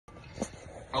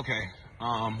Okay,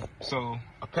 so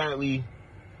apparently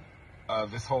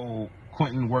this whole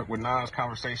Quentin work with Nas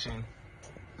conversation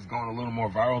is going a little more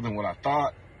viral than what I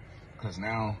thought, because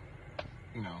now,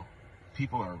 you know,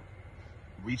 people are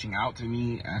reaching out to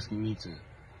me, asking me to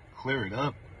clear it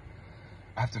up.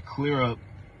 I have to clear up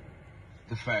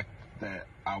the fact that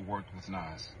I worked with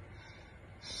Nas.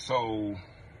 So,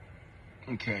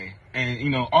 okay, and, you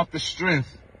know, off the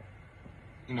strength,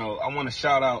 you know, I want to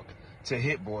shout out to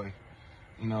Hit Boy,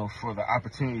 you know, for the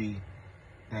opportunity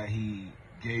that he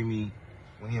gave me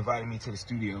when he invited me to the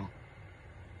studio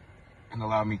and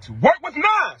allowed me to work with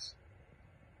Nas.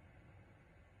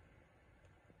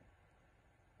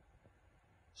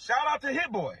 Shout out to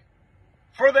Hit Boy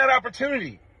for that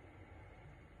opportunity.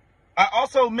 I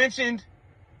also mentioned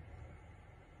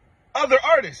other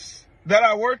artists that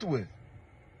I worked with,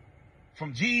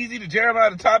 from Jeezy to Jeremiah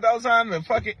to Ty Dolla $ign to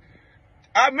fucking,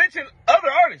 I mentioned other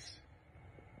artists.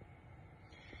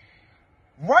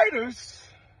 Writers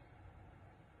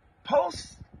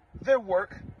post their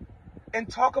work and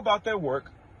talk about their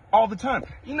work all the time.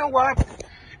 You know why?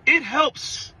 It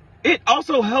helps. It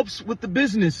also helps with the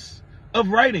business of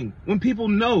writing. When people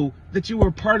know that you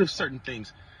were part of certain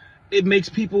things, it makes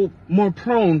people more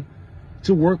prone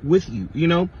to work with you, you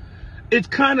know? It's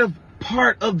kind of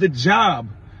part of the job,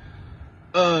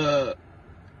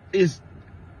 is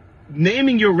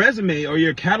naming your resume or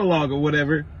your catalog or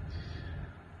whatever.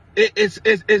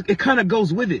 It kind of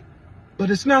goes with it, but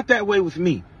it's not that way with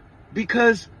me,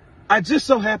 because I just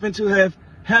so happen to have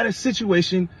had a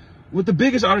situation with the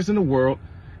biggest artist in the world,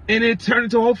 and it turned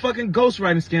into a whole fucking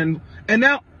ghostwriting scandal, and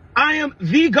now I am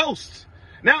the ghost.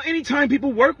 Now anytime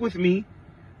people work with me,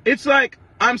 it's like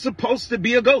I'm supposed to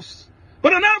be a ghost,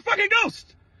 but I'm not a fucking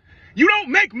ghost. You don't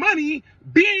make money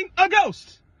being a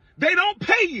ghost. They don't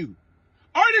pay you.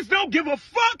 Artists don't give a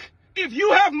fuck if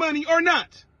you have money or not.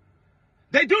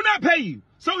 They do not pay you.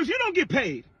 So if you don't get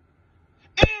paid,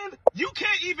 and you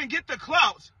can't even get the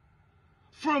clout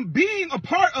from being a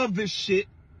part of this shit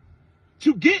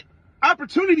to get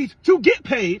opportunities to get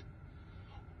paid,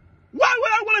 why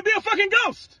would I want to be a fucking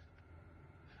ghost?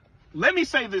 Let me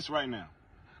say this right now.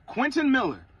 Quentin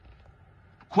Miller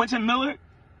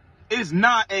is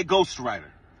not a ghostwriter.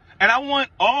 And I want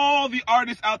all the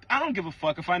artists out. I don't give a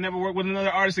fuck if I never work with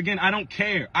another artist again. I don't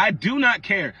care. I do not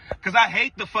care, because I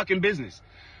hate the fucking business.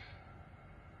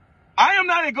 I am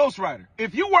not a ghostwriter.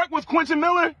 If you work with Quentin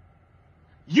Miller,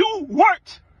 you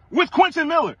worked with Quentin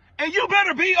Miller, and you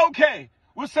better be okay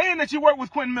with saying that you work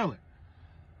with Quentin Miller.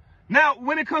 Now,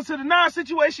 when it comes to the Nas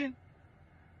situation,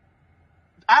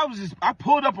 I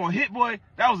pulled up on Hit Boy.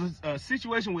 That was a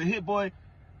situation with Hit Boy.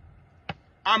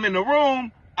 I'm in the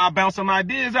room. I bounce some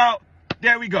ideas out.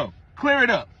 There we go. Clear it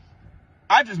up.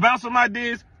 I just bounced some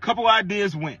ideas. Couple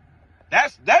ideas went.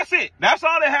 That's it. That's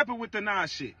all that happened with the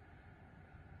Nas shit.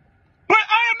 But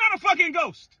I am not a fucking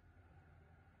ghost.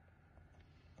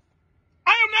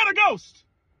 I am not a ghost.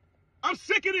 I'm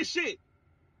sick of this shit.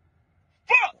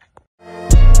 Fuck.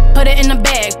 Put it in the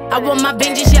bag. I want my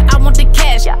vengeance, yeah, I want the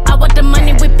cash. I want the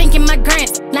money with pink in my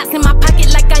grants. Knots in my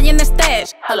pocket like I in the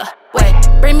stash. Hold up, wait,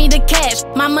 bring me the cash.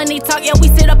 My money talk, yeah, we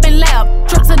sit up and laugh.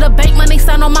 Trip to the bank, money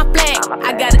sign on my flag.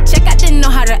 I got a check, I didn't know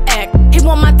how to act. He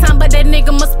want my time, but that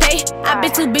nigga must pay. I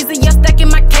been too busy, yeah, stacking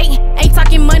my cake. Ain't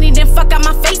talking money, then fuck out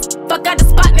my face. Fuck out the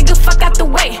spot, nigga, fuck out the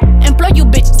way. Employ you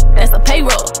bitches, that's a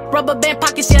payroll. Rubber band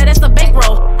pockets, yeah, that's a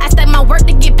bankroll. I stack my work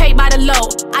to get paid by the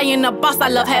load. I ain't a boss, I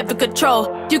love having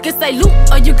control. You can say loot,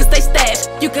 or you can say stash.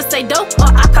 You can say dope, or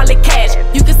I call it cash.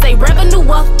 You can say revenue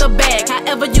off the bag.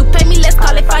 However you pay me, let's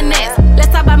call it finance. Let's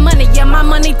talk about money, yeah, my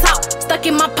money talk. Stuck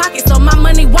in my pocket, so my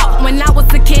money walk. When I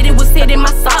was a kid, it was hitting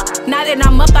my sock. Now that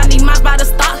I'm up, I need mine by the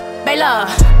stock. Baylor,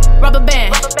 rubber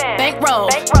band, bankroll.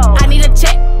 I need a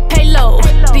check, pay low.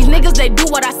 These niggas, they do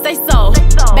what I say,